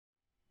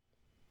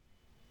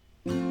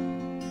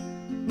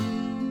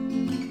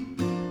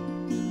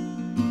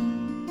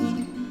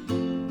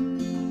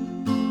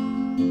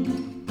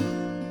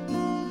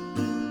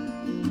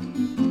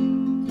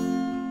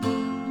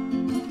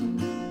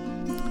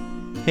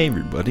Hey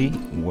everybody,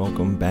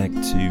 welcome back to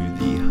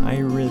the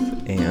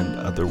Hierith and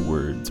Other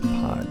Words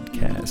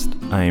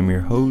podcast. I am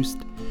your host,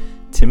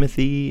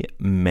 Timothy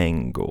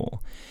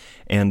Mangle,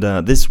 and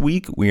this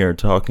week we are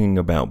talking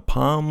about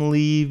palm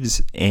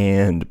leaves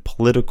and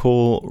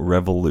political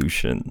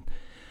revolution.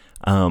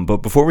 But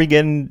before we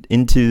get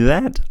into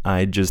that,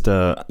 I just,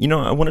 I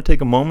want to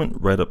take a moment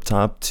right up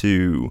top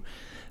to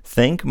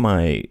thank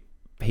my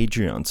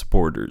Patreon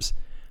supporters.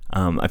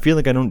 I feel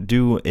like I don't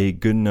do a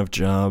good enough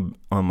job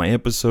on my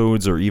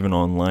episodes or even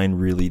online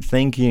really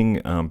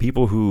thanking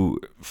people who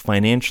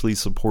financially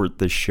support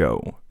the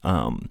show.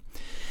 And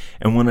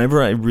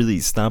whenever I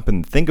really stop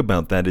and think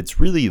about that, it's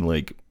really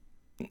like,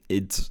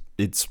 it's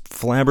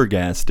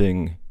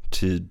flabbergasting,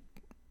 to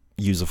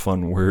use a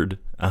fun word,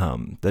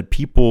 that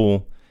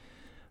people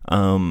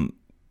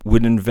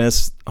would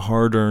invest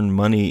hard-earned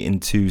money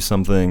into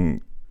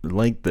something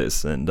like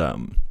this. And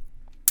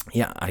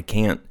I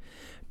can't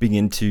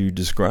begin to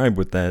describe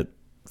what that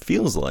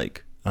feels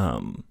like,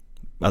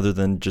 other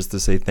than just to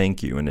say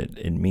thank you, and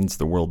it means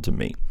the world to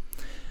me.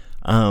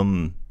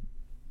 And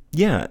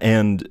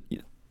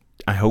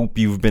I hope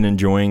you've been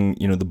enjoying,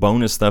 the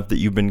bonus stuff that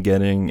you've been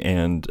getting,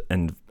 and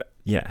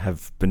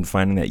have been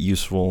finding that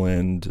useful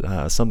and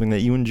something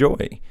that you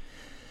enjoy.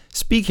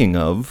 Speaking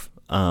of,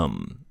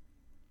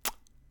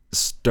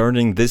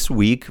 starting this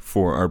week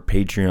for our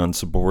Patreon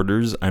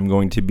supporters, I'm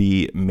going to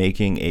be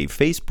making a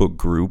Facebook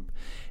group,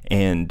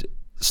 and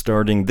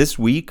starting this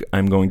week,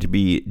 I'm going to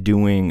be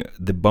doing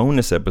the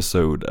bonus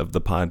episode of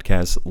the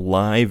podcast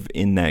live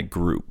in that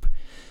group.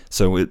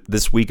 So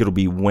this week it'll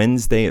be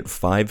Wednesday at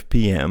 5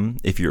 p.m.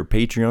 If you're a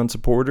Patreon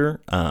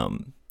supporter,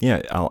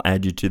 I'll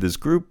add you to this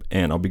group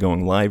and I'll be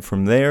going live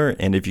from there.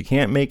 And if you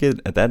can't make it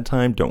at that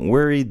time, don't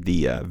worry.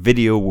 The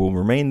video will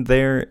remain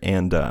there,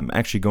 and I'm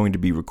actually going to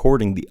be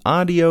recording the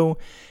audio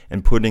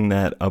and putting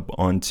that up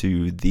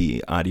onto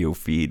the audio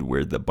feed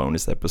where the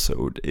bonus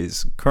episode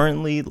is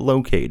currently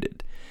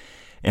located.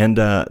 And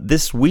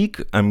this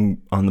week, on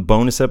the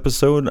bonus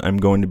episode, I'm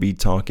going to be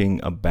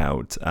talking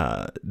about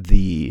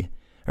this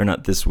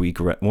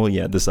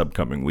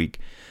upcoming week,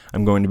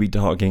 I'm going to be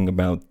talking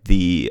about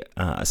the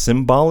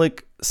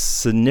symbolic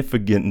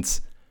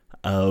significance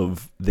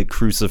of the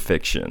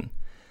crucifixion.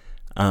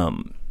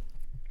 So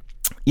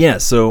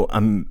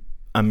I'm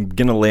going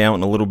to lay out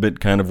in a little bit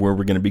kind of where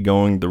we're going to be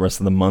going the rest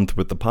of the month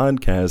with the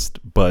podcast,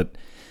 but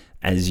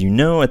as you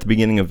know, at the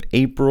beginning of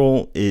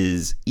April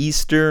is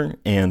Easter,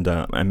 and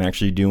I'm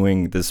actually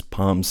doing this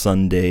Palm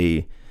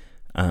Sunday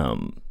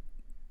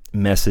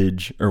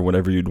message, or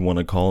whatever you'd want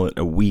to call it,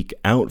 a week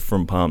out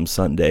from Palm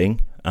Sunday.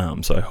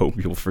 So I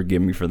hope you'll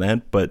forgive me for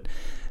that. But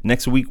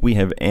next week we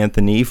have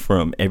Anthony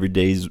from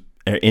Interviews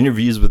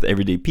with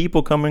Everyday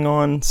People coming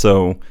on.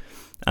 So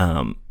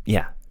I'm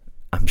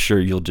sure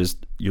you'll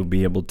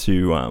be able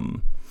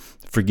to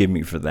forgive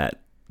me for that.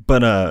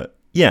 But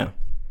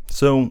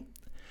so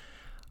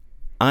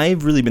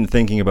I've really been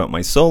thinking about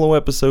my solo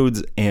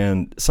episodes,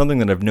 and something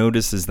that I've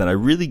noticed is that I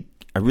really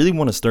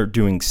want to start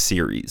doing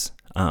series,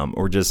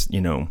 or just,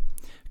 a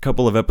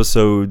couple of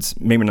episodes,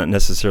 maybe not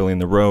necessarily in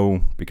the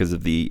row because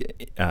of the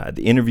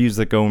interviews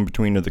that go in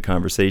between, or the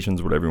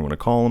conversations, whatever you want to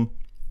call them.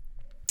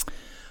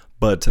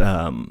 But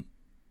I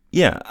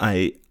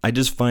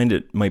just find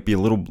it might be a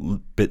little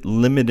bit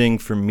limiting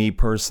for me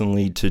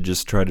personally to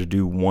just try to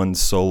do one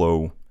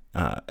solo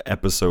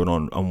episode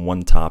on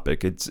one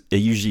topic. I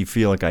usually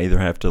feel like I either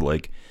have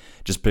to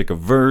just pick a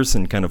verse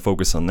and kind of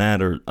focus on that,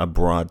 or a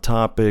broad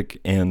topic,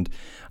 and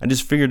I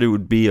just figured it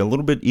would be a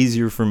little bit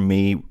easier for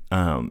me,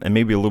 and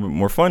maybe a little bit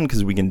more fun,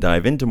 because we can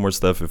dive into more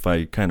stuff if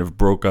I kind of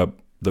broke up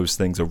those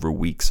things over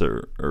weeks,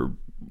 or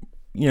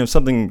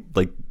something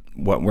like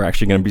what we're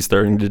actually going to be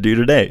starting to do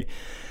today.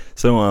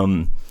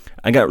 So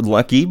I got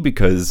lucky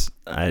because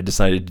I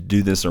decided to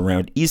do this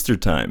around Easter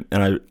time.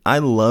 And I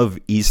love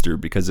Easter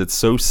because it's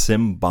so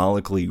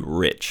symbolically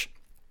rich.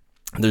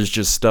 There's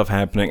just stuff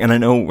happening. And I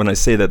know when I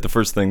say that, the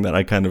first thing that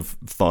I kind of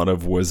thought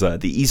of was the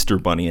Easter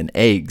bunny and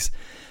eggs.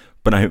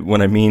 But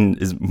what I mean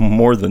is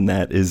more than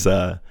that, is,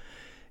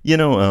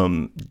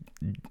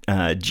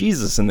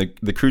 Jesus and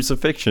the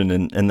crucifixion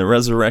and the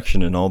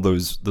resurrection and all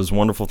those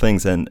wonderful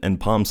things, and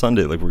Palm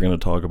Sunday, like we're going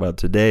to talk about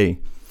today.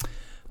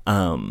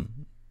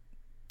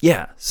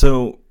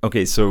 So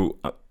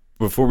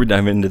before we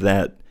dive into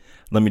that,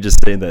 let me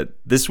just say that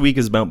this week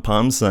is about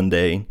Palm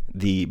Sunday.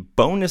 The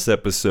bonus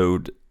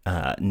episode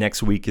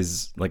next week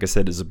is, like I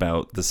said, is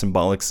about the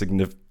symbolic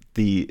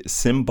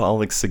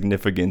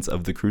significance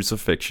of the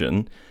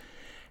crucifixion.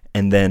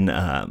 And then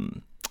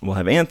we'll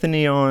have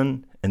Anthony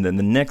on, and then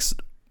the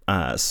next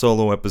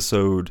solo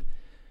episode,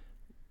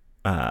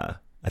 the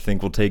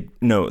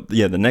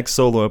next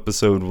solo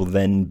episode will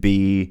then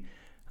be,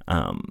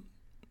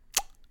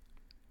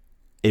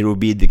 it will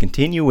be the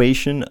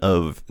continuation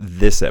of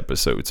this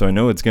episode. So I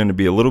know it's going to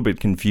be a little bit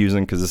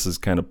confusing, because this is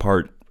kind of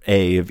part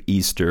A of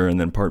Easter, and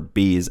then part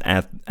B is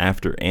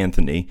after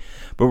Anthony.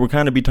 But we'll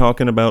kind of be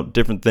talking about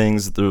different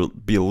things. There'll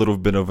be a little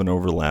bit of an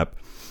overlap.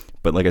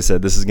 But like I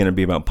said, this is going to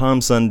be about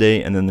Palm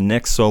Sunday, and then the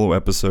next solo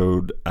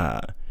episode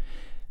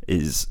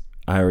is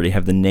I already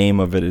have the name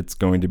of it. It's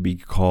going to be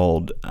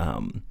called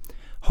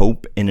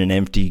Hope in an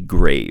Empty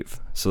Grave.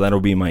 So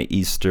that'll be my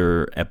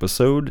Easter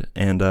episode.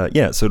 And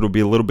so it'll be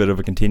a little bit of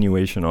a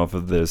continuation off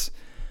of this.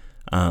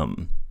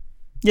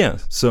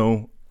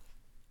 So,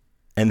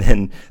 and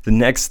then the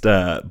next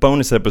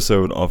bonus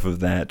episode off of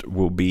that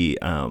will be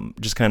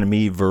just kind of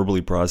me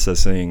verbally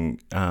processing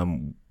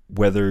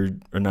whether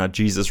or not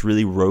Jesus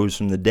really rose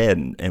from the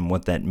dead and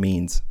what that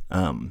means.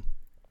 I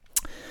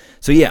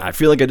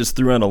feel like I just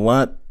threw out a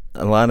lot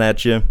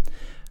at you.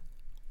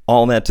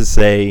 All that to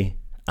say,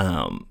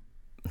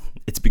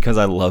 it's because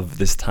I love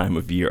this time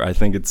of year. I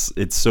think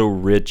it's so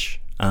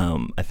rich. I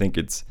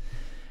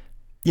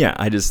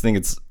just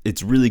think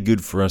it's really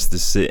good for us to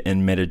sit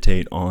and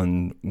meditate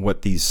on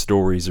what these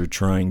stories are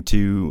trying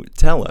to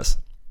tell us.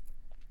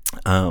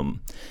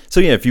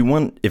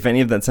 If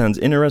any of that sounds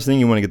interesting,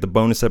 you want to get the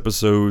bonus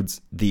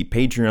episodes, the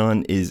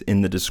Patreon is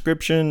in the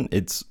description.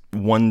 It's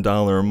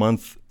 $1 a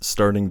month.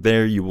 Starting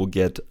there, you will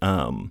get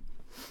the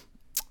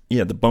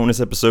bonus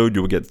episode.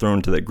 You will get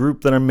thrown to that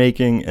group that I'm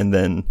making, and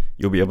then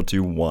you'll be able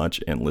to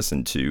watch and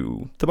listen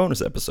to the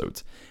bonus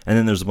episodes. And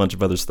then there's a bunch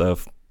of other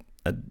stuff.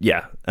 And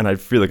I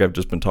feel like I've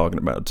just been talking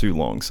about it too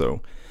long,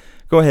 so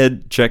go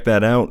ahead, check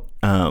that out.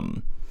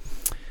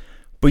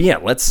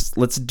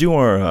 Let's do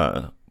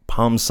our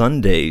Palm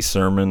Sunday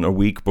sermon a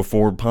week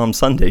before Palm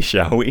Sunday,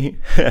 shall we?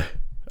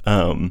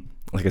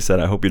 Like I said,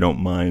 I hope you don't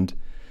mind.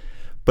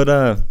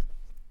 But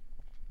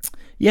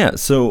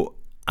so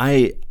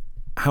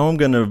how I'm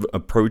going to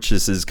approach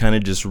this is kind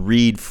of just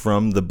read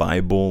from the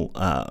Bible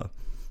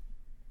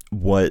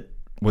what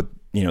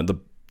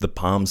the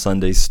Palm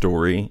Sunday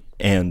story,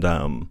 and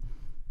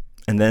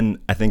then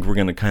I think we're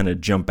going to kind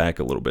of jump back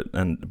a little bit,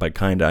 and by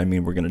kind of I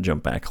mean we're going to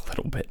jump back a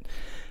little bit.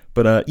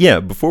 But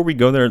before we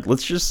go there,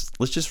 let's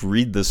just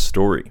read this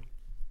story.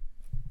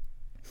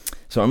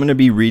 So I'm going to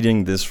be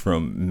reading this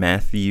from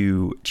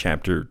Matthew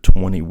chapter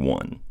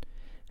 21,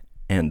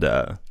 and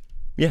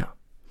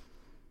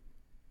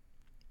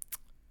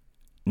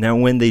Now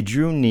when they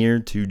drew near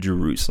to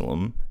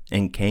Jerusalem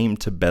and came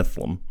to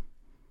Bethlehem,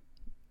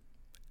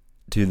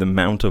 to the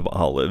Mount of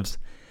Olives,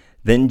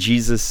 then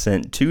Jesus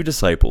sent 2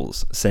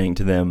 disciples, saying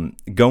to them,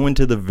 "Go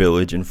into the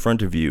village in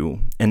front of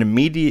you, and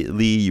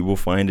immediately you will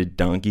find a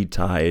donkey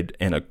tied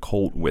and a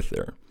colt with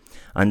her.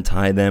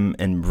 Untie them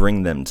and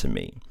bring them to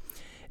me.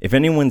 If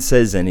anyone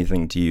says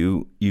anything to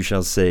you, you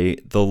shall say,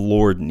 'The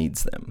Lord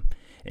needs them,'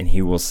 and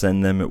he will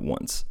send them at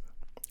once."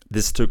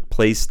 This took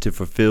place to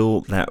fulfill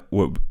that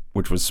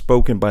which was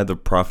spoken by the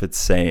prophets,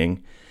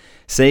 saying,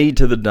 "Say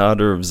to the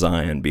daughter of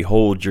Zion,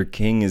 Behold, your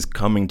king is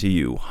coming to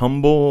you,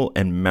 humble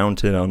and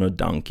mounted on a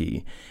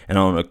donkey, and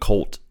on a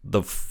colt,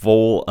 the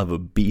foal of a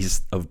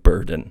beast of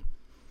burden."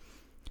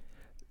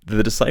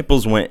 The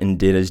disciples went and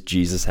did as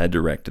Jesus had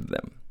directed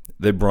them.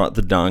 They brought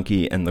the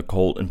donkey and the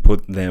colt and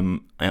put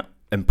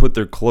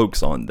their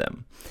cloaks on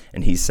them,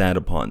 and he sat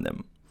upon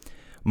them.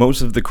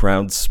 Most of the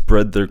crowd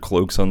spread their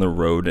cloaks on the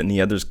road, and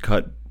the others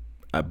cut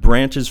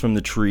branches from the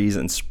trees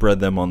and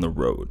spread them on the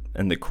road.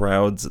 And the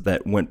crowds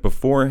that went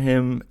before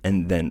him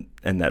and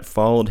that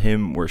followed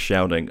him were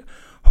shouting,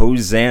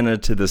 "Hosanna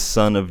to the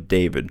Son of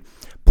David!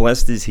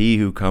 Blessed is he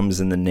who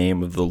comes in the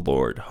name of the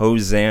Lord!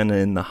 Hosanna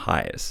in the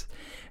highest!"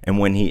 And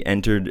when he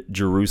entered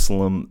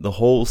Jerusalem, the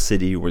whole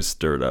city was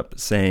stirred up,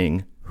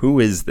 saying,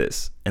 "Who is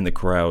this?" And the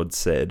crowd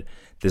said,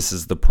 "This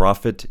is the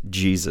prophet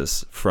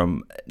Jesus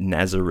from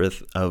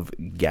Nazareth of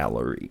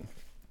Galilee."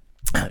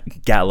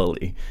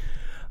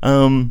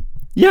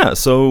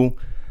 So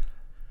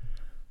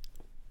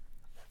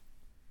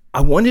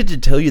I wanted to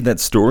tell you that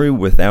story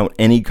without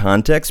any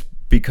context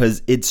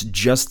because it's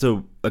just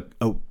a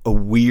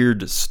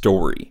weird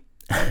story.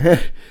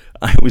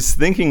 I was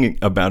thinking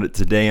about it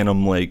today, and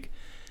I'm like,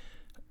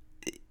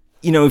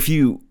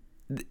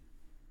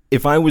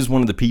 if I was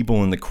one of the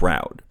people in the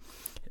crowd,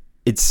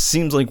 it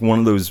seems like one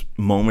of those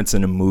moments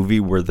in a movie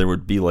where there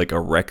would be like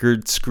a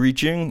record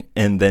screeching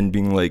and then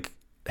being like,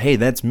 "Hey,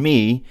 that's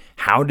me.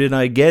 How did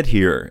I get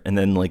here?" And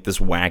then like this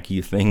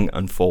wacky thing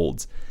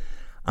unfolds.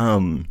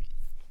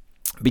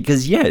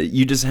 Because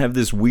you just have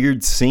this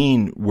weird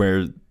scene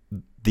where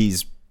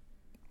these,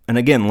 and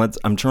again,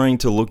 I'm trying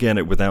to look at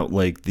it without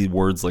like the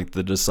words like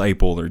the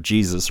disciple or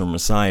Jesus or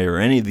Messiah or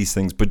any of these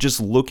things, but just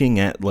looking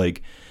at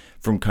like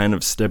from kind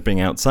of stepping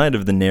outside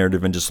of the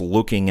narrative and just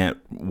looking at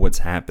what's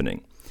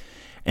happening.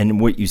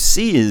 And what you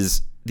see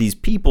is these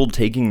people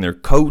taking their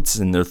coats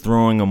and they're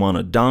throwing them on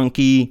a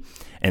donkey.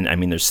 And I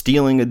mean, they're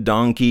stealing a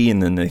donkey,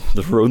 and then they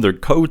throw their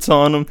coats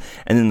on them,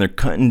 and then they're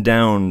cutting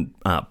down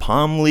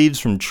palm leaves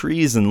from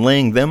trees and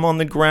laying them on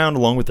the ground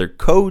along with their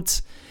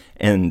coats.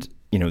 And,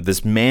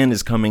 this man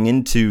is coming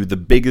into the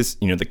biggest,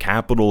 the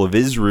capital of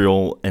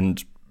Israel,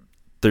 and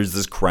there's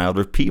this crowd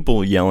of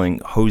people yelling,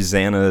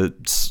 "Hosanna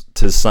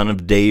to Son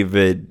of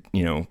David,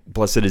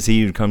 blessed is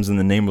he who comes in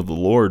the name of the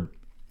Lord."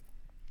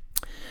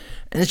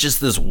 And it's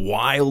just this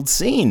wild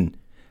scene.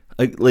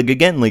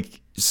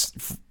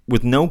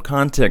 With no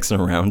context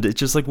around it,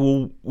 just like,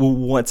 well,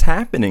 what's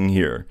happening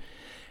here?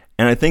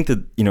 And I think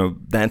that,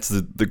 that's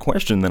the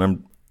question that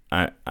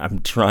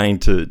I'm trying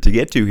to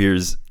get to here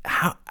is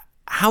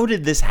how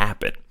did this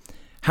happen?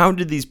 How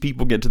did these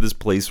people get to this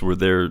place where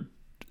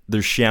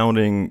they're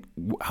shouting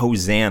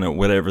Hosanna,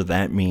 whatever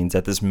that means,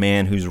 at this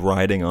man who's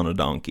riding on a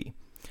donkey?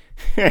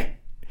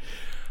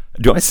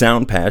 Do I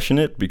sound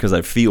passionate? Because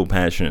I feel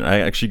passionate.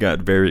 I actually got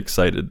very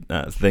excited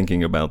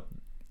thinking about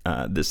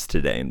this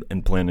today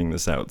and planning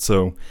this out.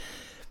 So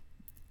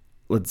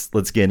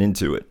let's get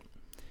into it.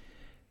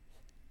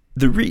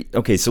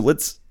 Okay, so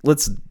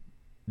let's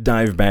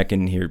dive back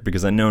in here,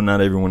 because I know not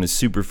everyone is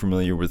super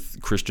familiar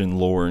with Christian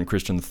lore and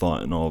Christian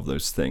thought and all of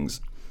those things.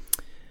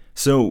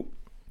 So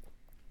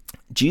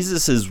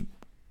Jesus is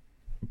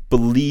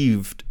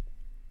believed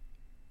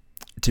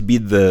to be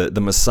the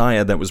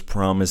Messiah that was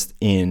promised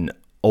in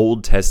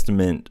Old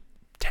Testament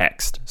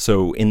text.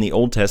 So in the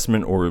Old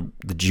Testament, or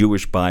the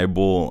Jewish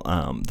Bible,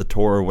 the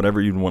Torah, whatever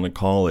you'd want to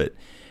call it,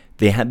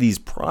 they had these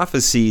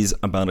prophecies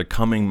about a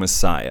coming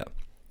Messiah.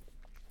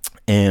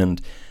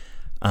 And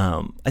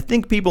I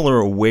think people are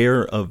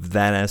aware of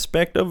that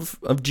aspect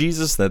of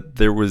Jesus, that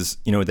there was,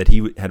 that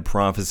he had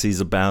prophecies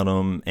about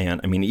him.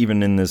 And I mean,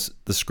 even in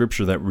the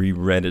scripture that we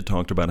read, it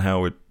talked about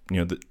how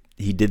that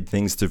he did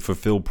things to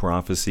fulfill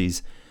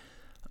prophecies.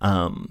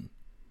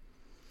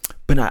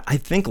 But I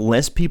think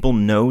less people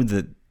know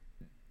that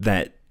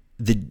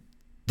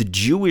the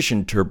Jewish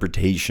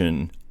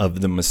interpretation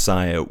of the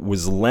Messiah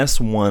was less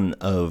one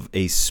of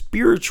a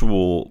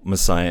spiritual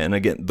Messiah. And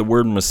again, the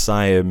word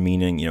Messiah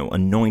meaning,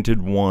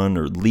 anointed one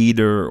or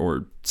leader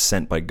or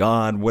sent by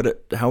God,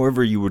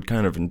 however you would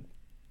kind of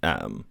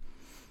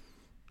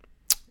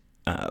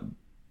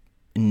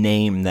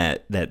name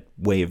that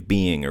way of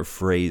being or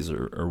phrase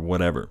or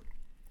whatever.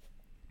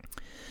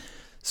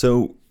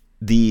 So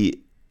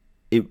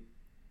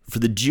for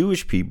the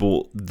Jewish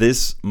people,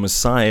 this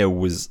Messiah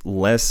was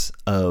less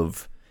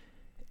of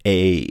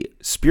a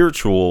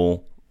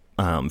spiritual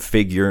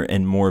figure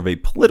and more of a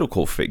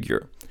political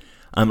figure.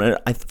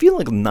 I feel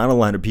like not a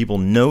lot of people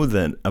know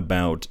that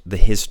about the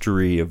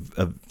history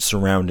of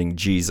surrounding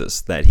Jesus,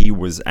 that he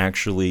was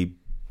actually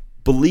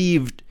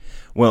believed.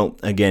 Well,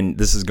 again,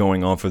 this is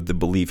going off of the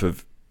belief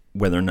of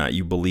whether or not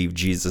you believe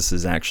Jesus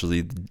is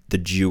actually the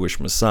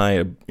Jewish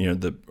Messiah,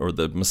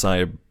 the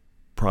Messiah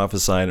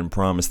prophesied and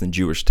promised in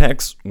Jewish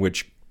texts,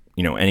 which,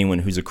 anyone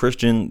who's a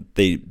Christian,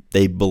 they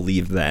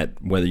believe that,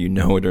 whether you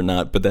know it or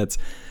not, but that's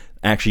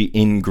actually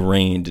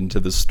ingrained into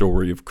the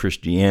story of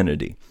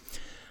Christianity.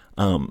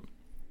 And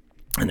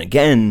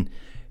again,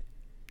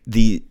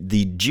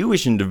 the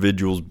Jewish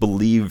individuals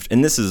believed,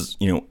 and this is,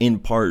 in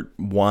part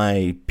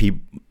why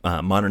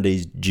modern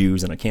day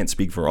Jews, and I can't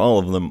speak for all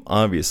of them,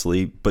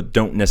 obviously, but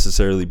don't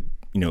necessarily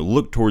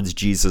look towards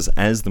Jesus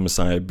as the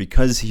Messiah,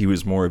 because he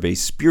was more of a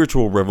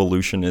spiritual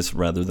revolutionist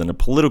rather than a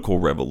political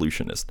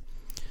revolutionist.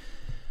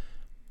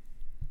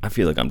 I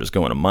feel like I'm just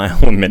going a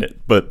mile a minute,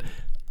 but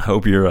I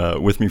hope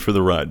you're with me for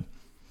the ride.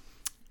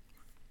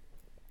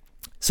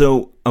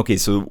 So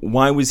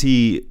why was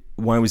he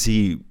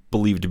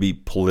believed to be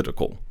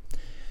political?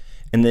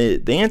 And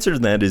the answer to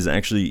that is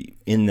actually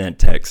in that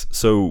text.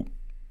 So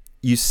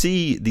you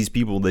see these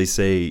people, they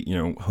say,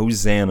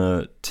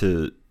 Hosanna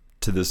to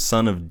the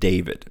Son of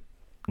David.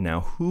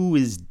 Now, who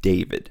is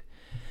David?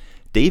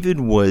 David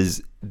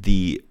was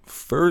the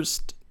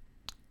first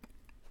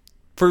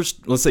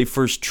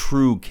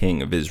true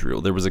king of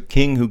Israel. There was a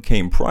king who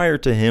came prior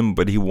to him,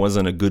 but he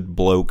wasn't a good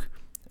bloke.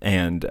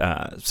 And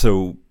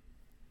so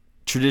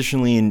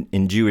traditionally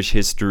in Jewish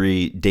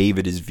history,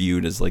 David is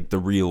viewed as like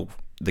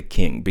the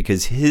king,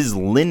 because his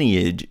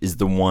lineage is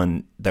the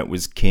one that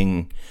was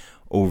king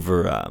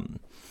over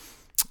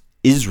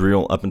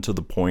Israel up until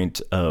the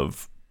point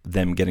of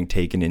them getting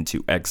taken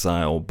into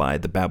exile by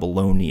the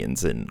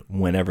Babylonians, and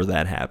whenever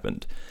that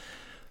happened.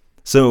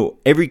 So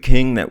every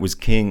king that was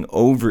king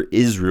over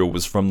Israel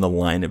was from the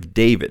line of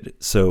David.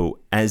 So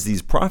as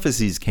these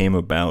prophecies came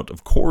about,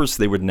 of course,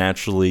 they would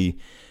naturally,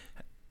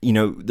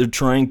 they're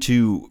trying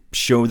to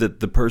show that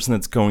the person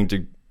that's going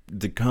to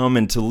come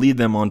and to lead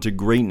them on to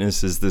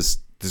greatness is this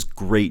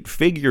great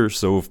figure.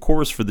 So of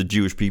course, for the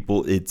Jewish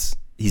people,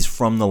 he's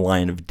from the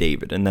line of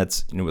David. And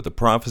that's, what the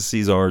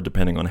prophecies are,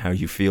 depending on how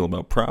you feel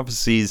about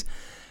prophecies.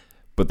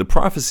 But the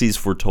prophecies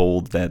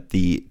foretold that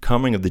the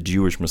coming of the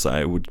Jewish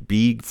Messiah would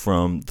be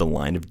from the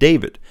line of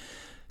David.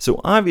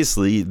 So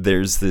obviously,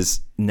 there's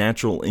this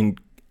natural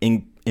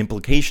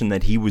implication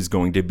that he was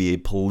going to be a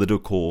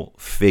political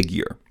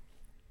figure.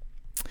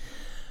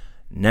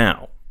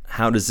 Now,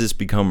 how does this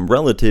become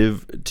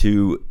relative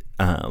to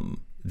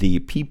the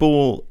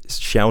people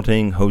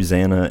shouting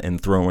Hosanna and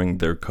throwing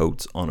their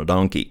coats on a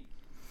donkey?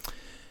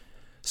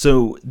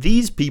 So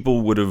these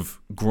people would have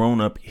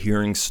grown up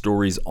hearing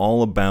stories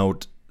all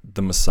about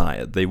the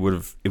Messiah. It would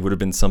have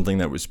been something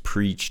that was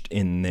preached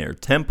in their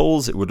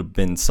temples. It would have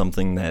been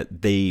something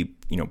that they,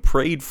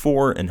 prayed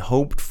for and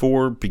hoped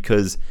for,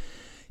 because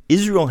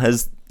Israel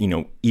has,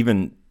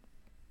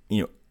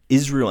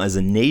 Israel as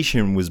a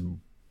nation was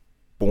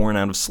born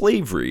out of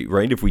slavery,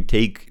 right? If we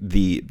take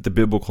the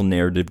biblical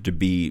narrative to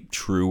be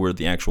true, or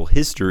the actual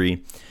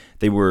history,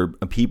 they were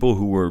a people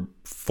who were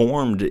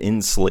formed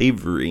in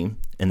slavery,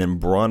 and then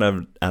brought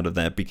out of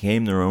that,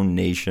 became their own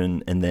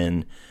nation, and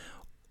then,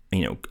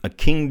 a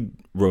king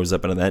rose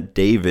up out of that,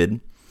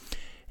 David,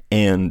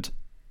 and,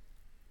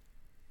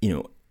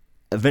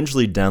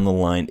 eventually down the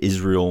line,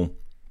 Israel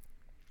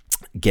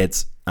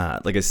gets,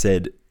 like I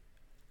said,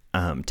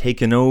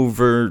 taken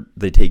over.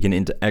 They're taken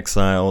into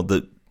exile.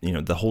 The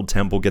whole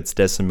temple gets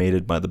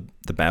decimated by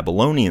the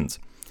Babylonians.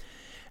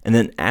 And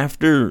then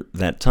after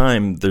that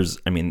time,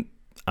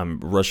 I'm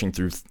rushing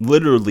through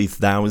literally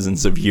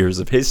thousands of years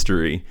of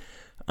history.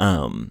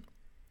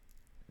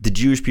 The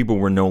Jewish people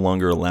were no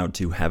longer allowed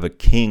to have a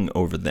king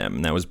over them.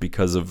 And that was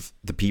because of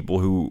the people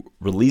who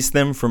released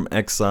them from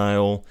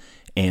exile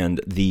and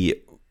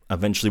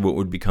eventually what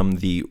would become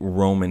the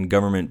Roman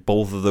government.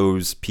 Both of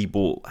those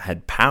people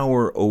had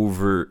power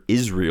over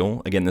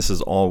Israel. Again, this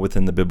is all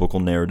within the biblical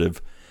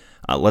narrative.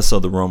 Less so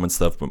the Roman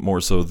stuff, but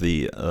more so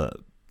the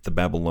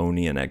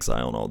Babylonian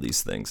exile and all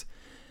these things.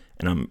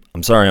 And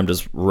I'm sorry, I'm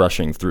just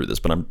rushing through this,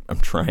 but I'm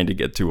trying to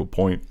get to a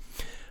point.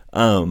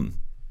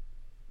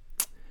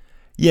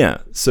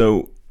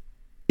 So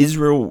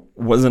Israel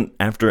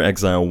after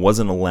exile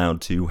wasn't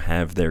allowed to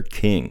have their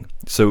king.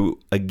 So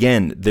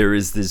again, there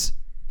is this,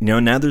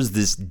 now there's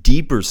this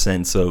deeper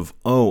sense of,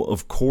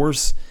 of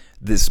course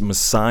this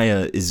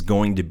Messiah is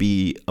going to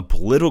be a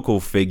political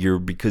figure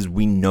because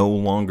we no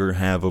longer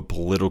have a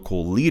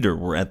political leader.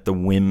 We're at the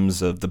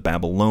whims of the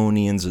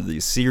Babylonians or the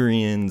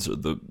Assyrians or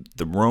the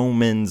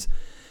Romans.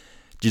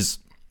 Just,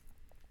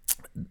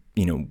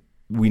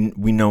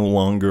 we no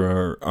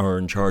longer are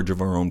in charge of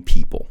our own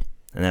people,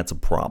 and that's a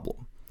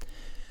problem.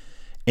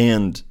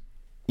 And,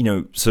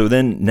 so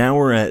then now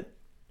we're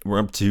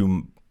up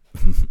to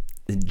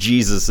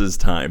Jesus's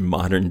time,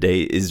 modern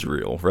day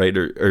Israel, right?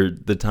 Or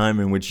the time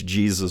in which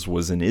Jesus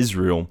was in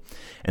Israel,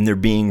 and they're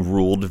being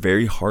ruled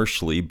very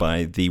harshly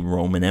by the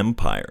Roman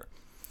Empire.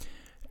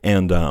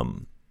 And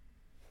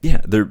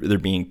they're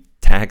being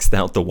taxed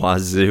out the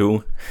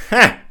wazoo.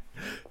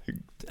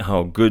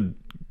 How good.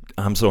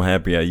 I'm so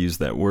happy I used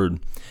that word.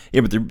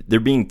 Yeah, but they're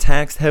being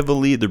taxed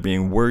heavily, they're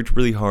being worked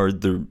really hard.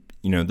 They're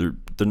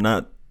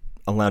not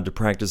allowed to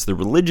practice their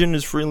religion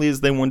as freely as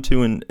they want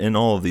to, and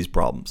all of these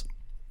problems.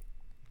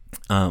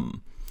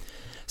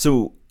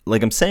 So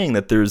like I'm saying,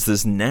 that there's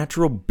this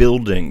natural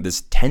building,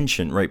 this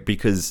tension, right?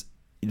 Because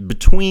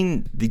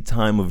between the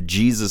time of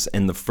Jesus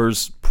and the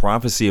first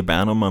prophecy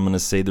about him, I'm going to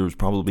say there was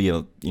probably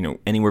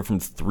anywhere from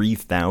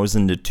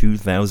 3,000 to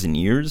 2,000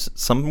 years,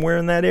 somewhere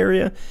in that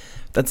area.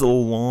 That's a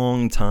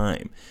long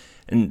time.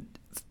 And,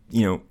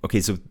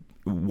 so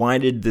why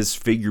did this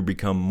figure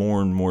become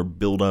more and more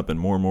built up and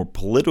more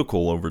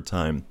political over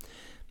time?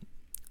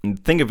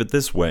 And think of it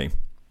this way.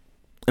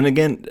 And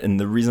again, and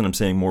the reason I'm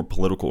saying more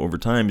political over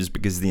time is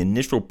because the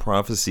initial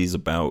prophecies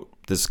about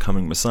this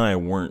coming Messiah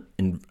weren't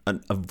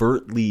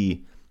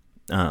overtly,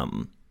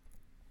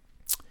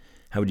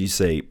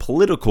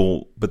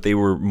 political, but they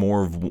were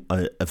more of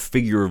a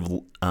figure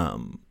of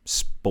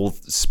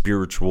both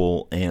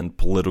spiritual and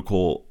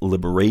political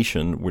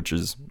liberation, which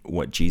is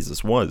what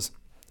Jesus was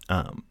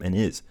and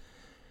is.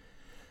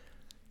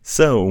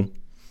 So,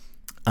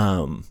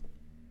 oh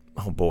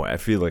boy, I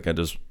feel like I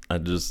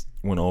just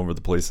went all over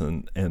the place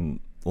and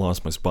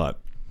lost my spot.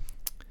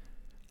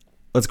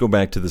 Let's go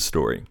back to the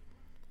story.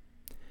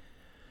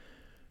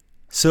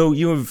 So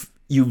you have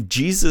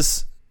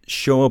Jesus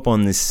show up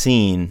on this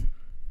scene,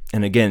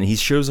 and again, he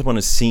shows up on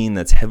a scene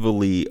that's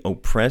heavily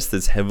oppressed,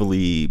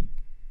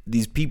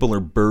 these people are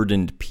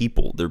burdened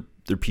people.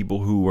 They're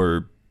people who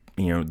are,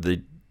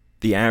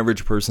 the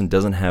average person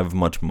doesn't have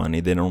much money.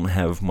 They don't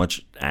have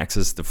much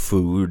access to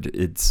food.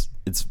 It's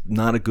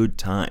not a good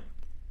time.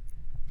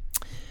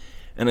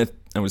 And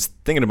I was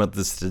thinking about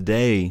this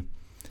today.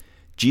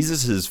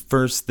 Jesus'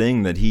 first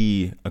thing that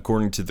he,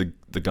 according to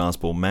the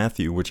Gospel of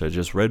Matthew, which I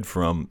just read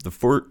from, the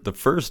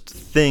first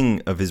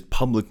thing of his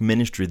public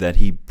ministry that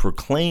he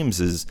proclaims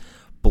is,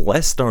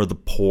 "Blessed are the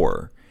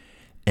poor,"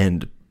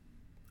 and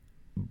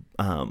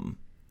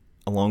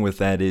along with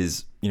that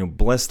is,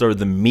 "Blessed are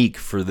the meek,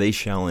 for they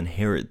shall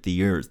inherit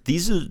the earth."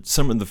 These are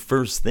some of the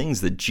first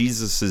things that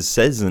Jesus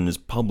says in his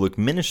public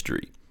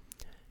ministry.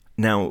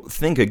 Now,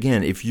 think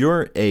again, if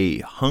you're a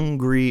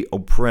hungry,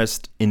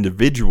 oppressed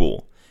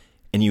individual,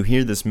 and you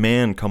hear this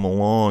man come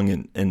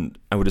along, and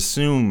I would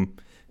assume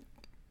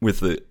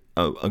with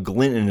a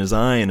glint in his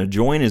eye and a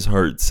joy in his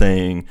heart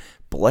saying,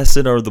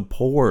 "Blessed are the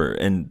poor,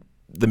 and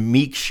the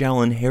meek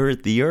shall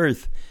inherit the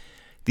earth."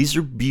 These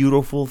are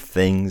beautiful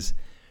things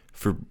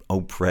for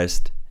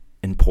oppressed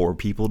and poor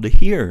people to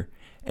hear.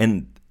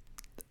 And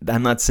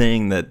I'm not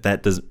saying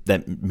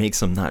that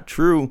makes them not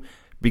true,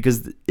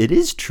 because it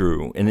is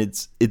true, and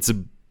it's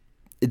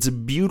a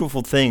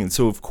beautiful thing.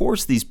 So of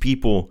course these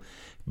people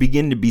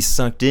begin to be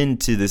sucked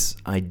into this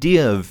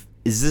idea of,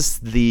 is this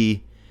the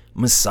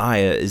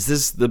Messiah? Is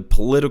this the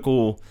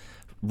political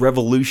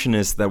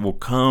revolutionist that will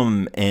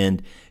come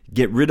and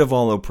get rid of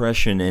all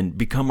oppression and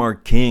become our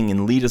king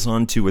and lead us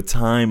on to a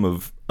time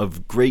of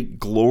great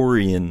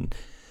glory and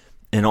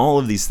all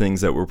of these things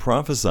that were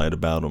prophesied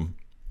about him?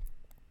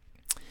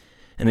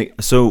 And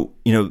so,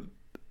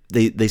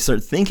 they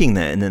start thinking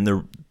that, and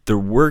then they're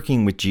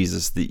working with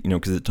Jesus,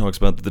 because it talks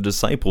about the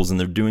disciples and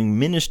they're doing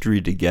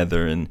ministry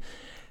together. And,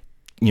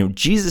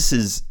 Jesus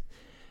is,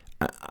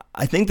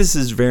 I think this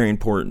is very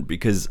important,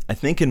 because I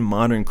think in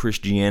modern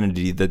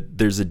Christianity that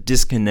there's a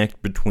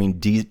disconnect between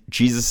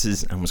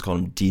Jesus's, I almost call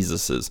him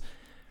Jesus's,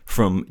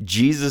 from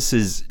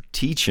Jesus's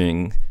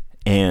teaching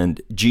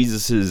and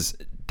Jesus's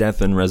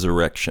death and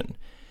resurrection.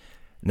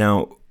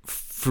 Now,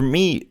 for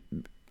me,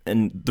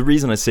 and the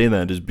reason I say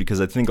that is because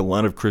I think a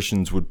lot of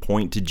Christians would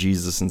point to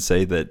Jesus and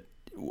say that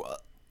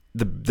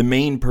the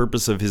main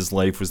purpose of his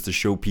life was to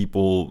show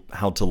people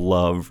how to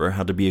love or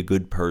how to be a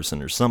good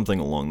person or something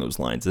along those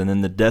lines. And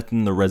then the death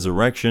and the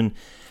resurrection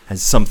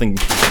has something...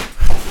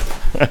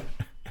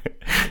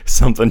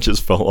 Something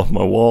just fell off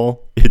my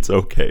wall. It's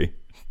okay.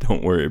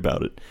 Don't worry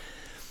about it.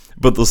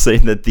 But they'll say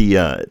that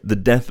the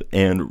death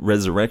and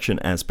resurrection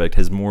aspect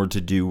has more to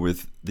do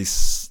with the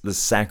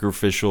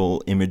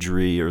sacrificial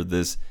imagery, or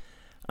this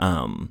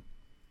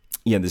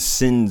the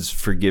sins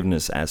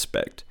forgiveness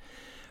aspect.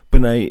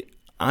 But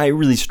I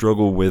really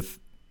struggle with,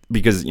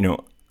 because,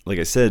 like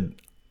I said,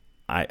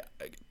 I,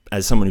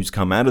 as someone who's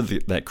come out of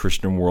that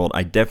Christian world,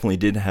 I definitely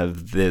did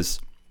have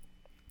this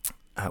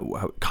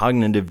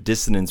cognitive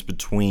dissonance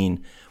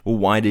between, well,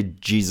 why did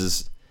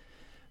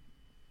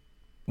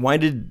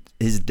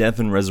his death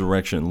and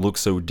resurrection look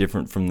so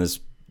different from this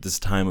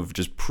time of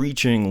just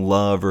preaching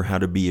love or how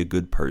to be a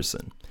good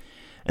person?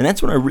 And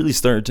that's when I really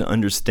started to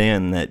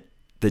understand that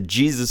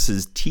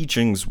Jesus's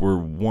teachings were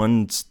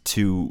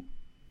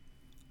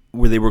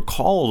where they were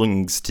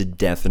callings to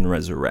death and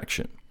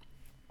resurrection.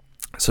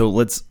 So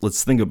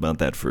let's think about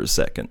that for a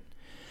second.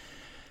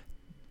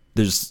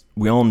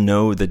 We all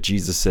know that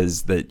Jesus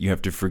says that you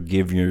have to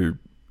forgive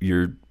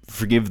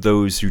forgive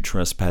those who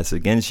trespass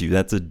against you.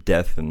 That's a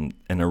death and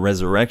a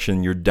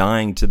resurrection. You're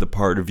dying to the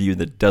part of you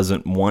that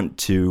doesn't want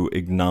to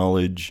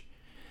acknowledge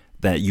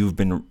that you've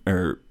been,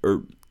 or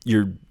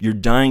you're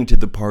dying to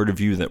the part of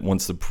you that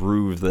wants to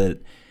prove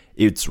that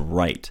it's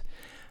right.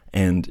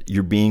 And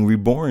you're being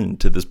reborn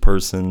to this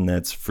person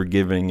that's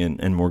forgiving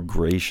and more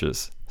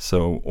gracious.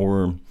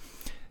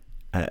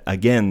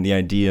 Again, the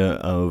idea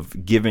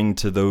of giving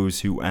to those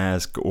who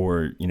ask,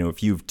 or,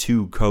 if you have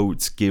 2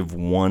 coats, give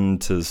one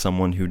to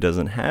someone who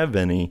doesn't have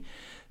any.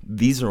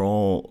 These are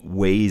all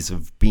ways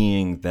of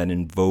being that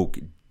invoke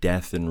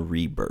death and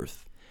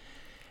rebirth.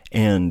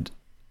 And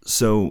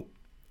so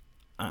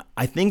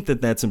I think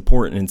that that's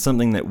important, and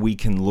something that we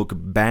can look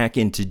back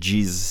into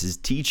Jesus'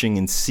 teaching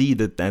and see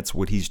that that's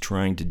what he's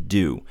trying to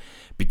do.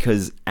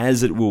 Because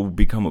as it will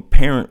become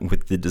apparent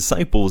with the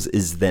disciples,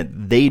 is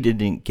that they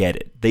didn't get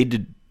it.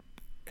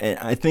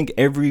 I think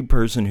every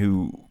person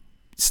who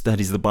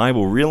studies the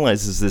Bible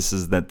realizes this,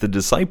 is that the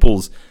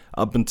disciples,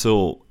 up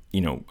until,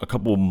 a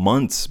couple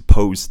months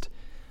post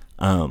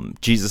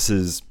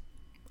Jesus's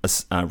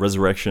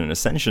resurrection and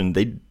ascension,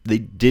 they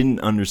didn't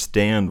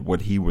understand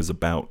what he was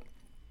about.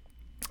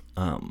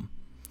 And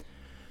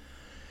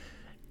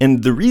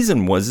the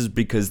reason is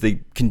because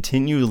they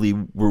continually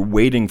were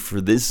waiting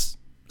for this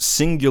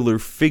singular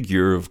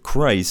figure of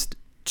Christ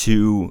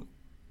to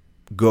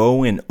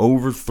go and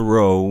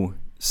overthrow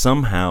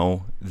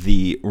somehow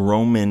the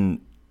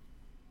Roman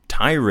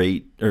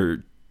tirade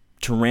or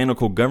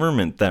tyrannical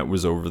government that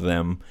was over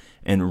them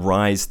and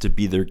rise to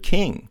be their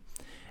king.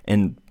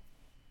 And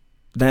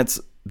that's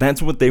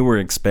what they were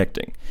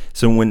expecting.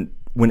 So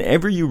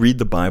whenever you read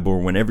the Bible, or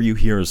whenever you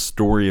hear a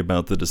story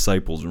about the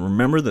disciples,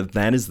 remember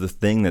that is the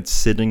thing that's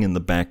sitting in the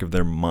back of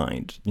their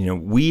mind.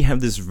 We have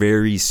this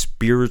very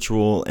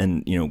spiritual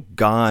and,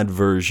 God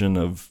version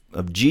of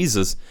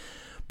Jesus.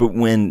 But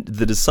when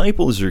the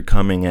disciples are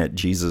coming at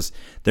Jesus,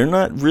 they're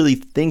not really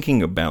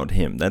thinking about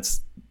him.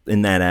 That's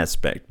in that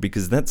aspect,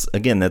 because that's a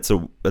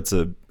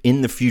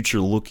in the future,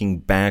 looking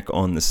back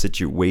on the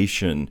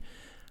situation,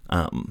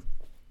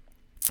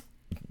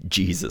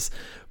 Jesus.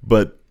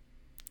 But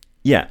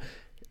yeah,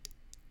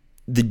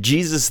 the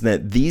Jesus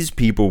that these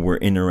people were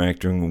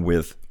interacting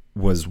with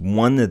was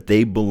one that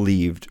they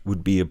believed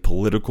would be a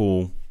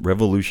political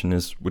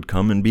revolutionist, would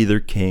come and be their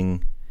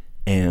king,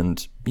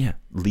 and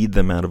lead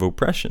them out of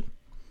oppression.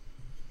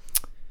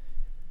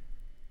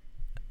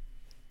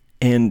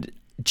 And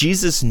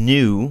Jesus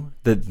knew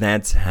that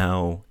that's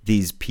how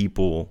these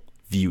people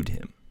viewed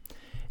him.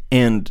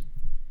 And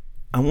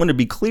I want to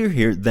be clear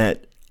here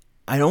that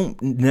I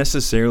don't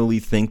necessarily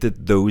think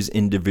that those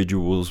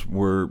individuals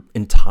were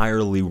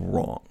entirely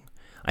wrong.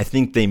 I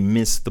think they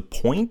missed the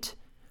point,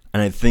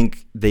 and I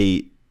think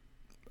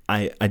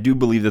I do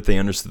believe that they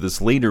understood this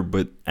later,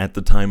 but at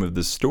the time of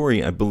this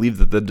story, I believe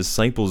that the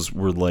disciples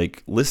were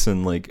like,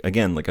 listen, like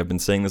I've been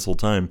saying this whole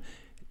time,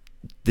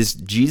 this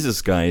Jesus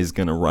guy is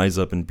going to rise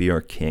up and be our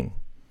king.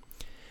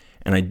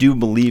 And I do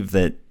believe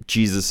that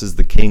Jesus is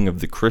the king of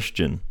the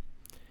Christian,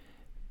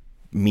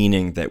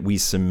 meaning that we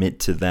submit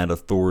to that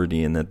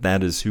authority and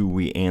that is who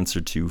we answer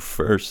to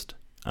first.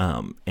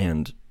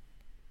 And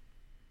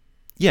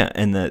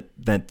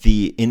that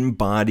the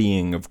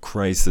embodying of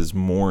Christ is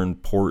more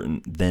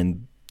important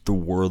than the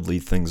worldly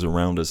things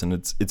around us. And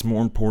it's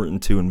more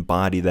important to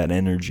embody that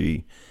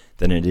energy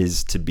than it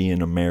is to be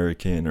an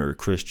American or a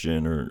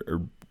Christian or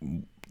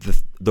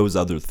those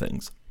other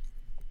things.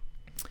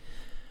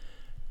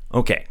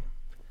 Okay,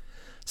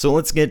 so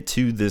let's get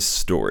to this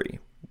story.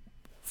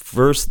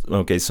 First,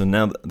 okay, so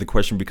now the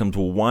question becomes,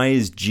 well, why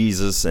is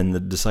Jesus and the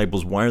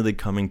disciples, why are they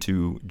coming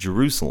to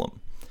Jerusalem?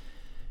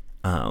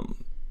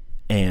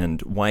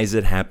 And why is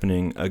it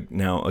happening?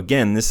 Now,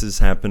 again, this is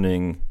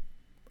happening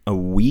a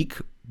week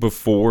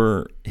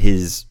before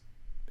his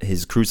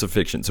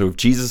crucifixion. So if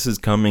Jesus is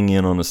coming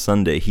in on a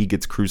Sunday, he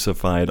gets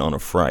crucified on a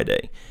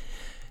Friday.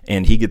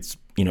 And he gets,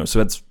 so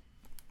that's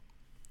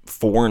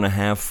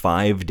 4.5,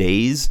 5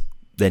 days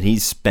that he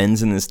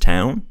spends in this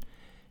town.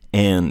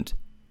 And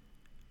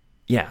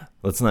yeah,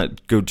 let's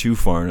not go too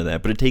far into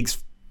that, but it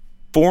takes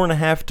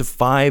 4.5 to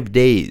 5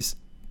 days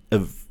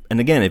of, and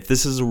again, if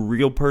this is a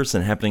real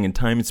person happening in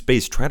time and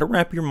space, try to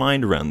wrap your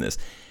mind around this.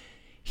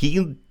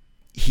 He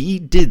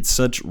did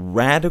such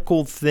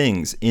radical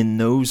things in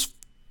those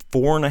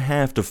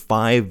 4.5 to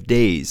 5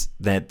 days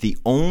that the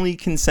only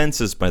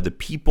consensus by the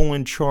people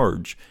in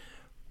charge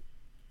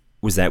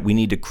was that we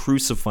need to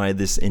crucify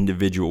this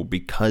individual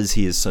because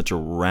he is such a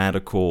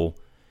radical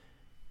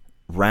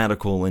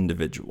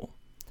individual.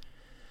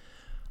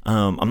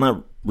 I'm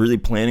not really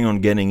planning on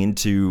getting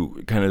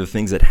into kind of the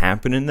things that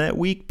happened in that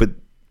week, but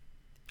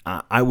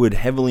I would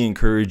heavily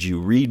encourage you,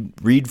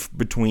 read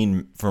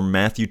from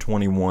Matthew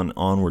 21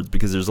 onwards,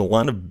 because there's a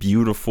lot of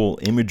beautiful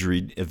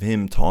imagery of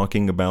him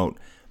talking about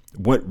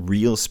what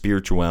real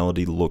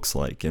spirituality looks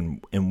like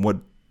and what,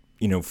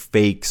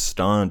 fake,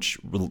 staunch,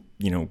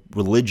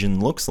 religion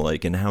looks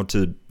like, and how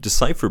to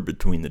decipher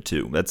between the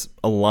two. That's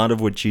a lot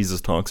of what Jesus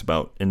talks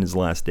about in his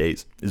last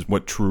days, is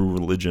what true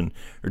religion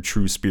or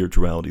true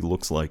spirituality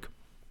looks like.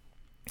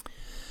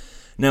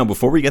 Now,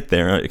 before we get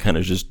there, I kind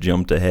of just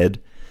jumped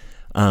ahead.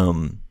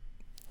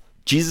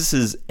 Jesus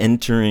is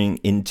entering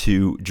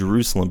into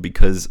Jerusalem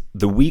because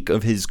the week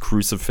of his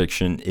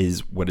crucifixion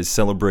is what is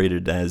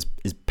celebrated as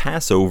is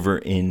Passover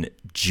in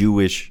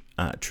Jewish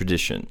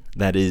tradition.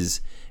 That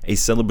is a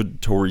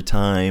celebratory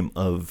time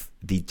of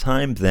the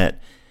time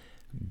that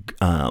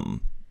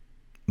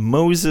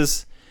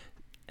Moses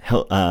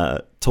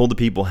told the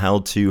people how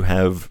to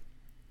have,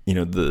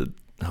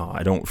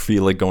 I don't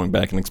feel like going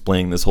back and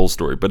explaining this whole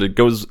story, but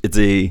it's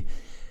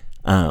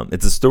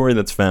a story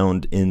that's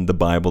found in the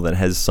Bible that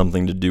has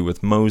something to do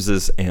with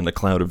Moses and a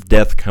cloud of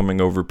death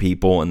coming over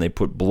people, and they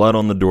put blood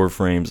on the door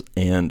frames,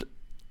 and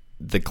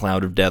the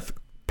cloud of death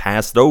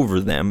passed over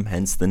them,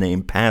 hence the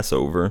name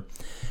Passover.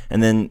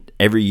 And then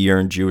every year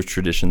in Jewish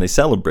tradition, they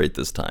celebrate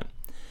this time.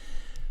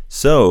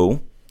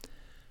 So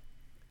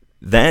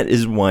that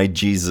is why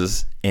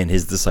Jesus and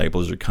his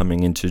disciples are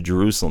coming into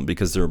Jerusalem,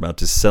 because they're about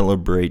to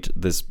celebrate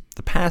the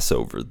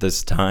Passover,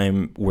 this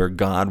time where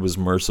God was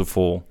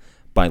merciful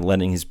by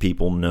letting his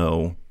people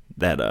know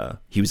that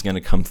he was going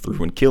to come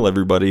through and kill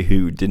everybody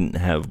who didn't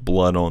have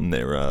blood on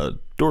their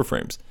door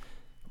frames.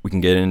 We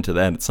can get into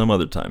that at some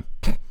other time.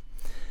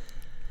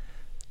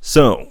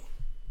 So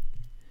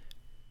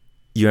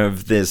you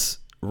have this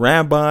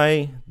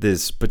rabbi,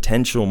 this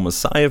potential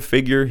Messiah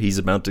figure. He's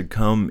about to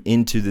come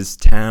into this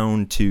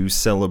town to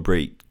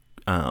celebrate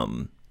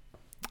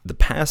the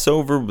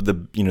Passover,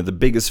 the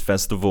biggest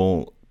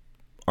festival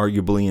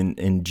arguably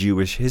in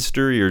Jewish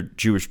history or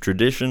Jewish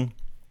tradition.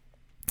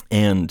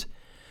 And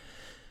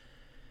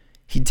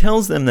he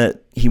tells them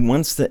that he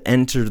wants to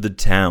enter the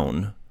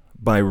town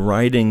by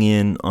riding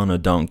in on a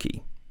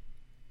donkey.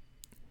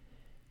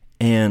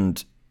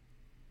 And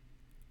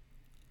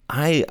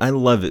I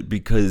love it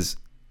because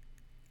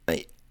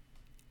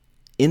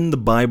in the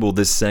Bible,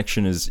 this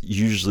section is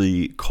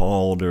usually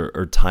called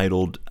or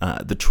titled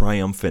the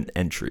triumphant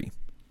entry.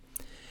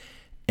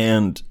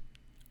 And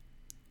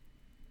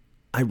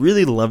I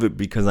really love it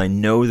because I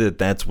know that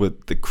that's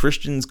what the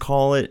Christians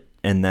call it,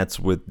 and that's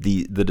what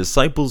the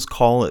disciples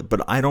call it,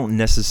 but I don't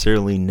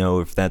necessarily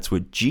know if that's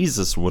what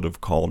Jesus would have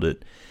called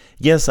it.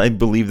 Yes, I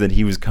believe that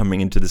he was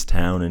coming into this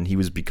town and he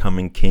was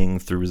becoming king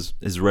through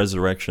his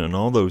resurrection and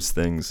all those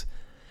things.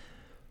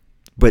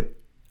 But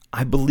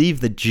I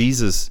believe that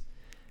Jesus,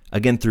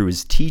 again, through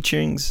his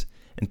teachings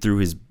and through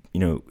his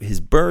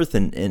birth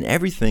and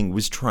everything,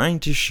 was trying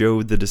to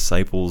show the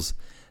disciples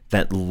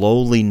that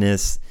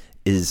lowliness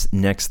is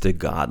next to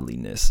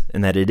godliness,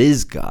 and that it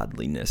is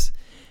godliness,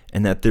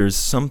 and that there's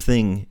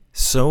something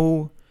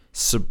so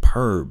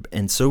superb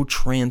and so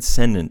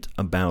transcendent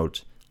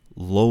about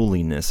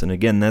lowliness. And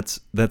again, that's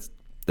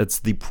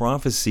the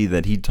prophecy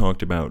that he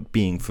talked about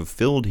being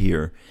fulfilled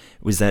here,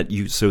 was that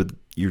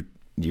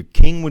your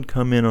king would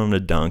come in on a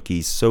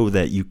donkey so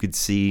that you could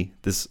see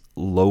this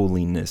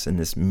lowliness and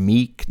this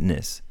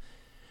meekness.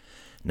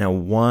 Now,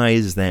 why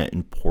is that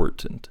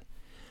important?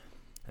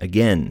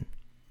 Again,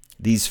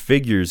 these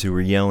figures who were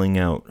yelling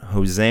out,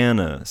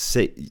 Hosanna,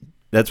 so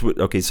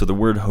the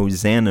word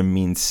Hosanna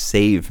means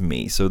save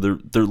me. So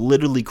they're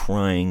literally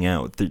crying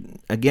out.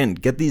 Again,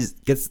 get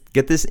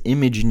this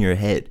image in your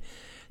head.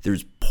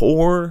 There's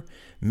poor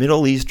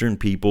Middle Eastern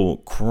people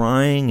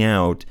crying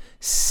out,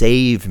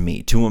 save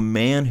me, to a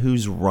man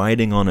who's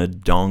riding on a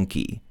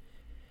donkey.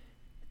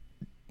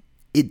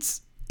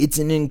 It's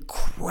an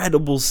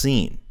incredible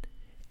scene.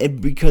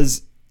 And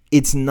because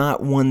it's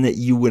not one that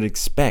you would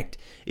expect.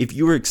 If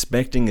you were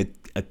expecting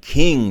a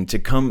king to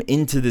come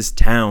into this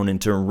town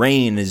and to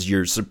reign as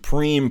your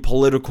supreme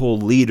political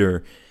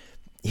leader,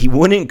 he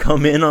wouldn't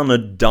come in on a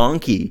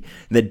donkey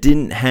that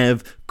didn't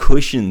have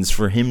cushions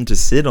for him to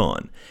sit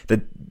on,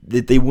 that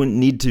they wouldn't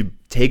need to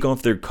take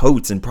off their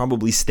coats and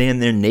probably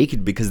stand there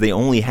naked because they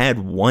only had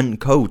one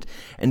coat,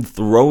 and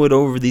throw it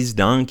over this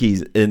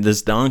donkey and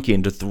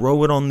to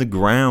throw it on the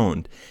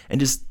ground and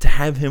just to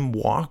have him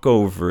walk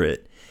over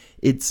it.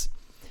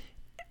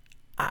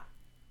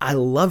 I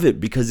love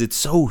it because it's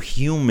so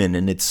human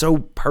and it's so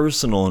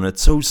personal and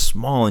it's so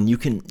small, and you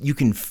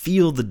can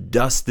feel the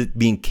dust that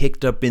being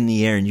kicked up in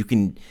the air, and you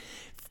can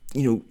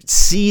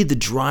see the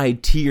dry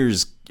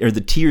tears, or the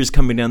tears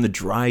coming down the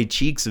dry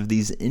cheeks of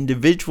these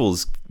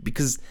individuals,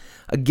 because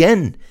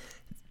again,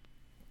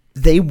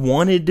 they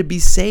wanted to be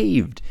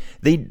saved.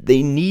 They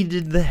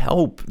needed the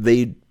help.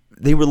 They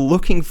were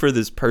looking for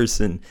this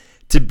person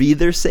to be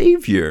their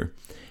savior.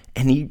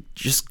 And he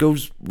just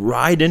goes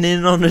riding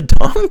in on a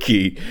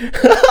donkey.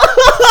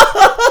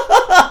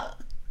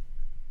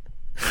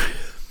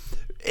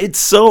 It's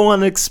so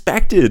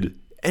unexpected,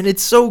 and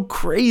it's so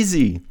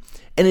crazy,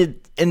 and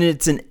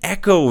it's an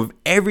echo of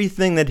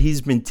everything that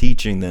he's been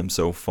teaching them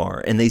so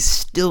far, and they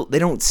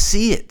don't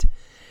see it.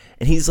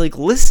 And he's like,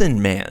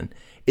 listen, man,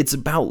 it's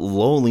about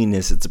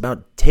lowliness. It's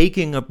about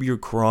taking up your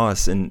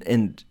cross,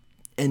 and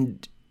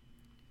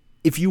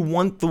if you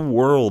want the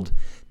world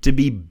to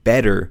be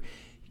better,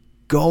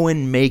 go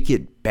and make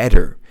it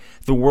better.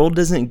 The world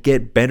doesn't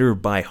get better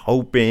by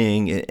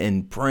hoping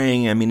and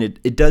praying. I mean,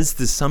 it does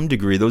to some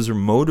degree. Those are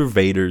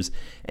motivators,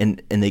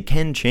 and they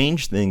can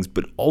change things.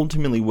 But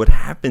ultimately what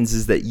happens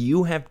is that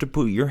you have to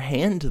put your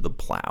hand to the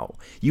plow.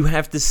 You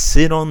have to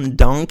sit on the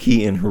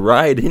donkey and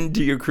ride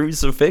into your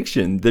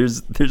crucifixion.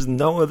 There's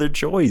no other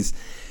choice.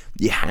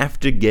 You have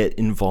to get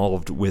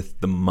involved with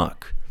the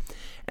muck.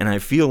 And I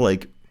feel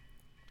like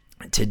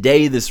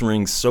today this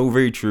rings so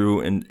very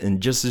true,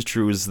 and just as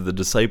true as the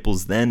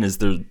disciples then, is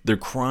they're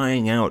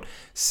crying out,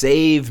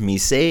 save me,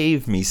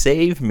 save me,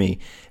 save me.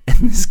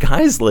 And this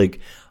guy's like,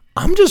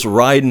 I'm just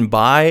riding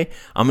by,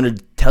 I'm going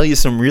to tell you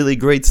some really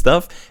great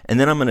stuff, and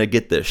then I'm going to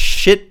get the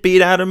shit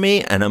beat out of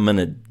me, and I'm going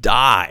to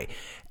die.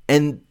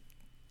 And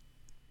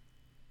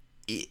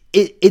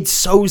it's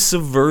so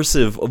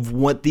subversive of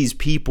what these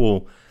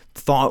people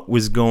thought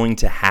was going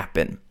to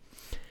happen.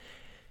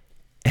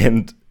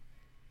 And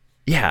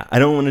yeah, I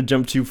don't want to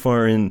jump too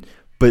far in,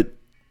 but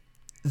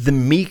the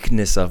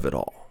meekness of it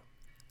all.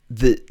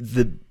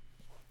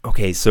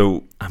 Okay,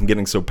 so I'm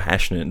getting so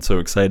passionate and so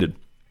excited.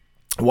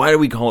 Why do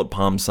we call it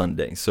Palm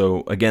Sunday?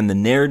 So again, the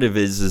narrative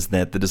is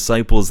that the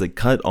disciples, they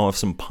cut off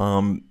some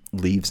palm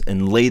leaves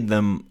and laid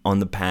them on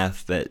the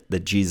path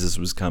that Jesus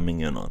was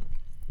coming in on.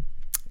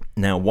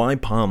 Now, why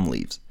palm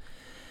leaves?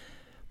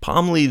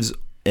 Palm leaves,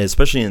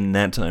 especially in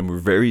that time, were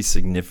very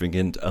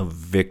significant of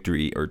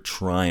victory or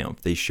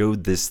triumph. They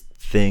showed this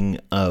thing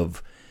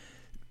of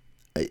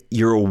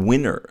you're a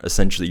winner,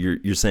 essentially.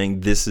 You're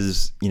saying this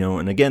is,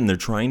 and again, they're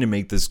trying to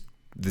make this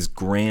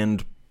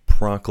grand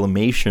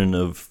proclamation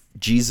of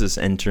Jesus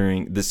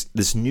entering,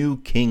 this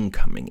new king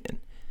coming in.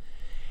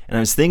 And I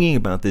was thinking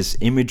about this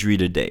imagery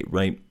today,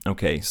 right?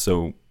 Okay,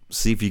 so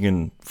see if you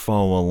can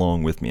follow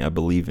along with me. I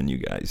believe in you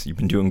guys. You've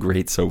been doing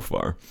great so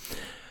far.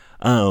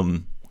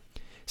 So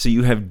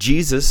you have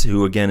Jesus,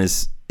 who again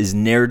is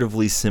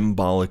narratively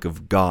symbolic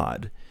of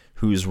God,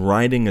 who's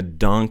riding a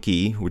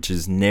donkey, which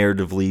is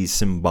narratively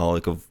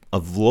symbolic of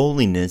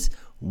lowliness,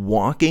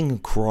 walking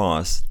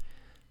across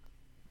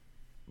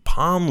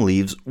palm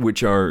leaves,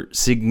 which are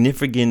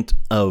significant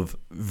of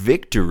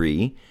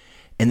victory.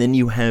 And then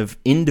you have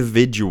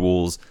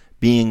individuals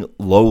being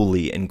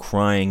lowly and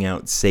crying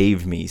out,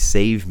 save me,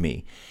 save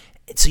me.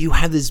 And so you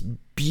have this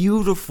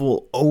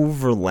beautiful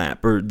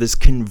overlap, or this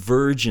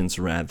convergence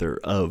rather,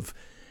 of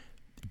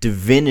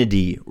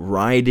divinity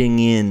riding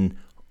in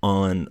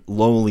on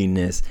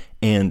lowliness,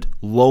 and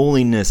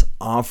lowliness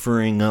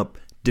offering up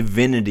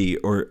divinity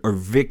or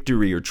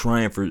victory or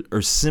triumph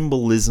or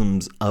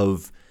symbolisms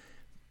of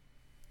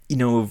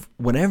of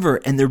whatever.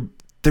 And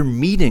they're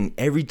meeting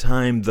every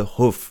time the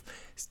hoof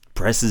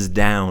presses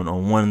down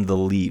on one of the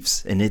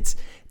leaves, and it's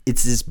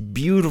this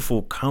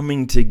beautiful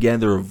coming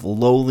together of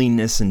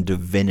lowliness and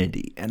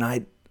divinity. And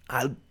I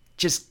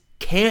just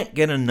can't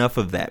get enough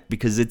of that,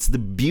 because it's the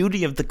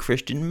beauty of the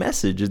Christian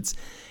message.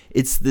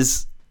 It's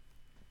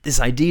this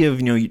idea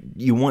of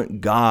you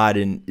want God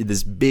and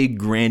this big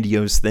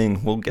grandiose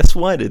thing. Well, guess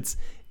what? It's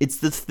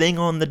the thing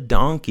on the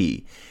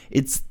donkey.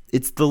 It's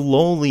the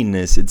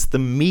lowliness. It's the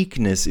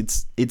meekness.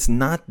 It's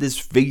not this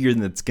figure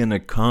that's gonna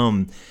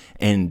come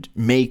and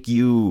make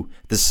you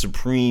the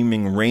supreme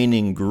and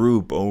reigning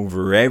group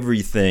over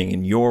everything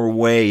in your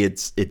way.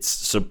 It's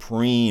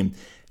supreme.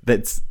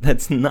 That's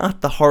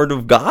not the heart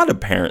of God,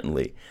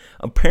 apparently.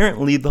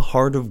 Apparently, the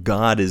heart of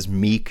God is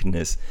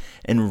meekness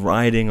and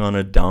riding on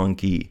a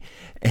donkey,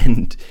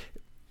 and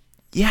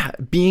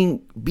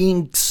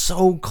being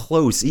so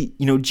close.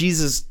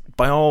 Jesus,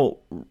 by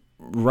all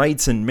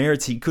rights and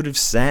merits, he could have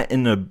sat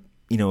in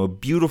a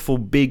beautiful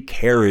big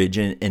carriage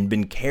and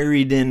been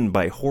carried in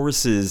by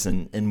horses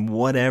and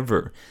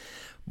whatever.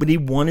 But he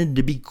wanted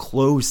to be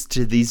close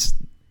to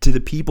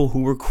the people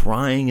who were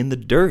crying in the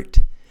dirt.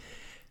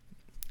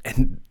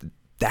 And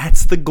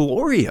that's the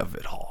glory of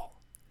it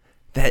all.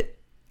 That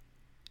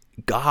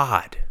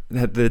God,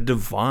 that the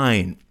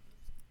divine,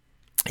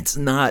 it's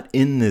not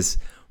in this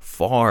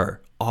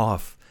far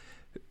off,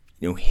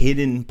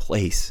 hidden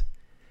place,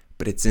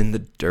 but it's in the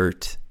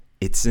dirt.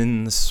 It's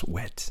in the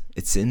sweat.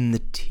 It's in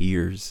the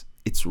tears.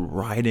 It's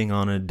riding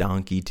on a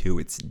donkey to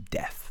its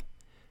death.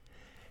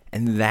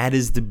 And that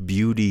is the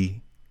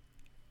beauty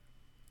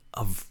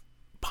of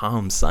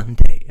Palm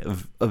Sunday,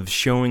 of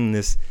showing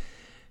this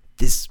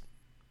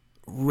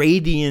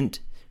radiant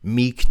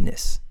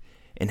meekness,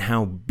 and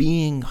how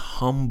being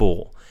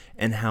humble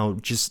and how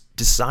just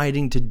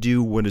deciding to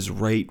do what is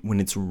right when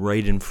it's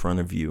right in front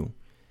of you,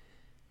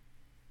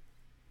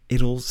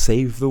 it'll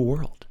save the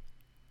world.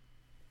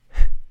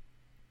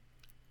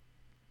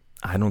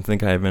 I don't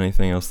think I have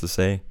anything else to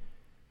say.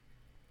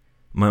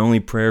 My only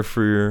prayer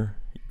for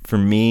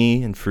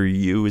me and for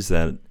you is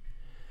that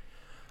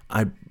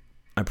I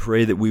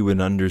pray that we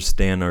would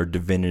understand our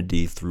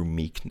divinity through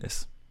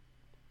meekness.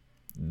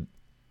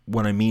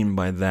 What I mean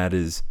by that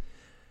is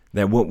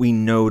that what we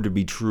know to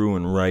be true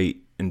and right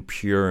and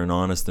pure and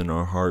honest in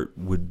our heart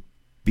would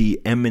be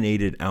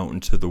emanated out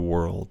into the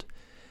world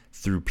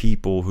through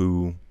people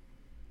who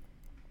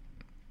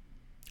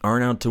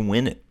aren't out to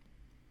win it,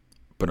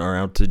 but are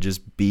out to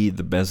just be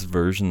the best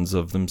versions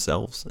of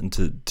themselves and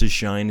to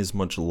shine as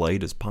much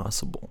light as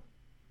possible.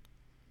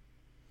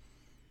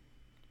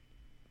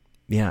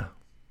 Yeah.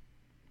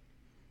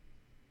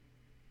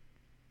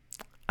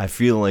 I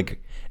feel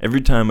like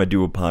every time I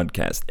do a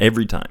podcast,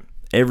 every time,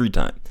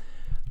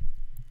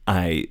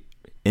 I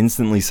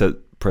instantly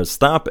press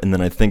stop, and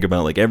then I think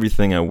about like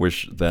everything I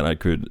wish that I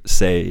could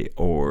say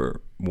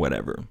or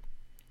whatever.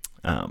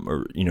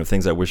 Or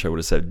things I wish I would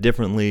have said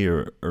differently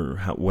or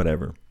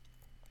whatever.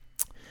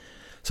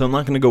 So I'm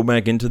not going to go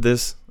back into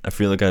this. I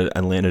feel like I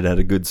landed at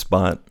a good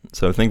spot.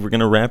 So I think we're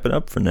going to wrap it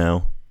up for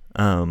now.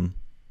 But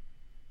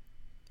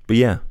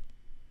yeah,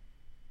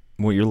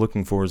 what you're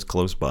looking for is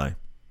close by.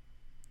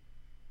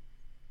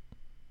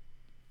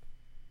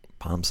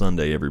 Palm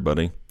Sunday,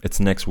 everybody.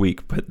 It's next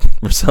week, but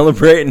we're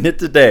celebrating it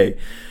today.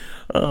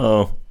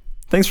 Oh,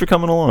 thanks for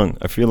coming along.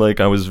 I feel like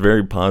I was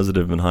very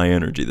positive and high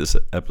energy this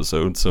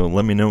episode, so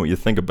let me know what you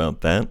think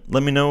about that.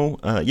 Let me know,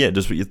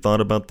 just what you thought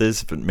about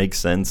this, if it makes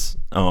sense.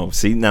 Oh,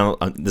 see, now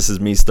this is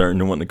me starting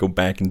to want to go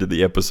back into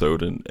the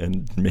episode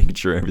and making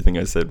sure everything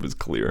I said was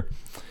clear.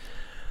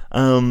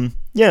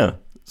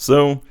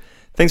 So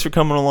thanks for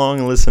coming along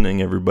and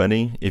listening,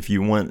 everybody. If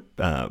you want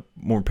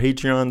more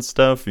Patreon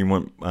stuff, you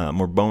want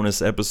more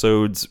bonus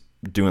episodes,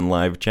 doing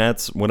live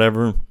chats,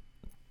 whatever,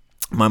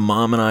 my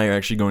mom and I are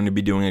actually going to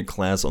be doing a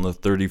class on the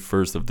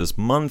 31st of this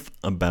month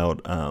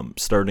about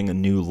starting a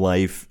new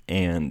life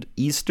and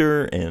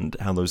Easter and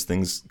how those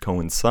things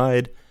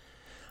coincide.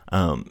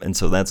 And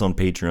so that's on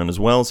Patreon as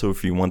well. So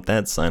if you want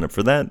that, sign up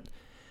for that.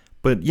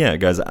 But yeah,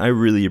 guys, I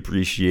really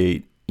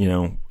appreciate,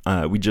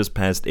 we just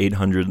passed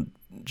 800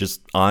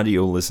 just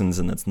audio listens,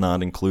 and that's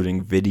not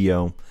including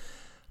video.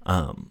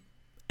 And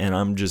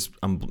I'm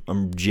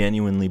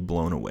genuinely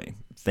blown away.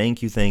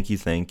 Thank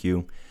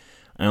you.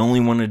 I only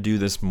want to do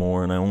this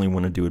more, and I only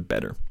want to do it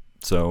better.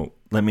 So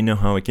let me know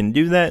how I can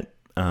do that.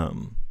 I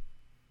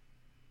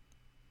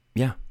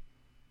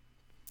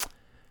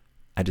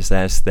just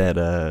ask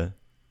that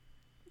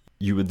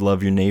you would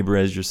love your neighbor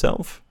as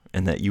yourself,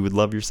 and that you would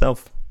love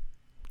yourself.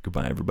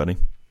 Goodbye, everybody.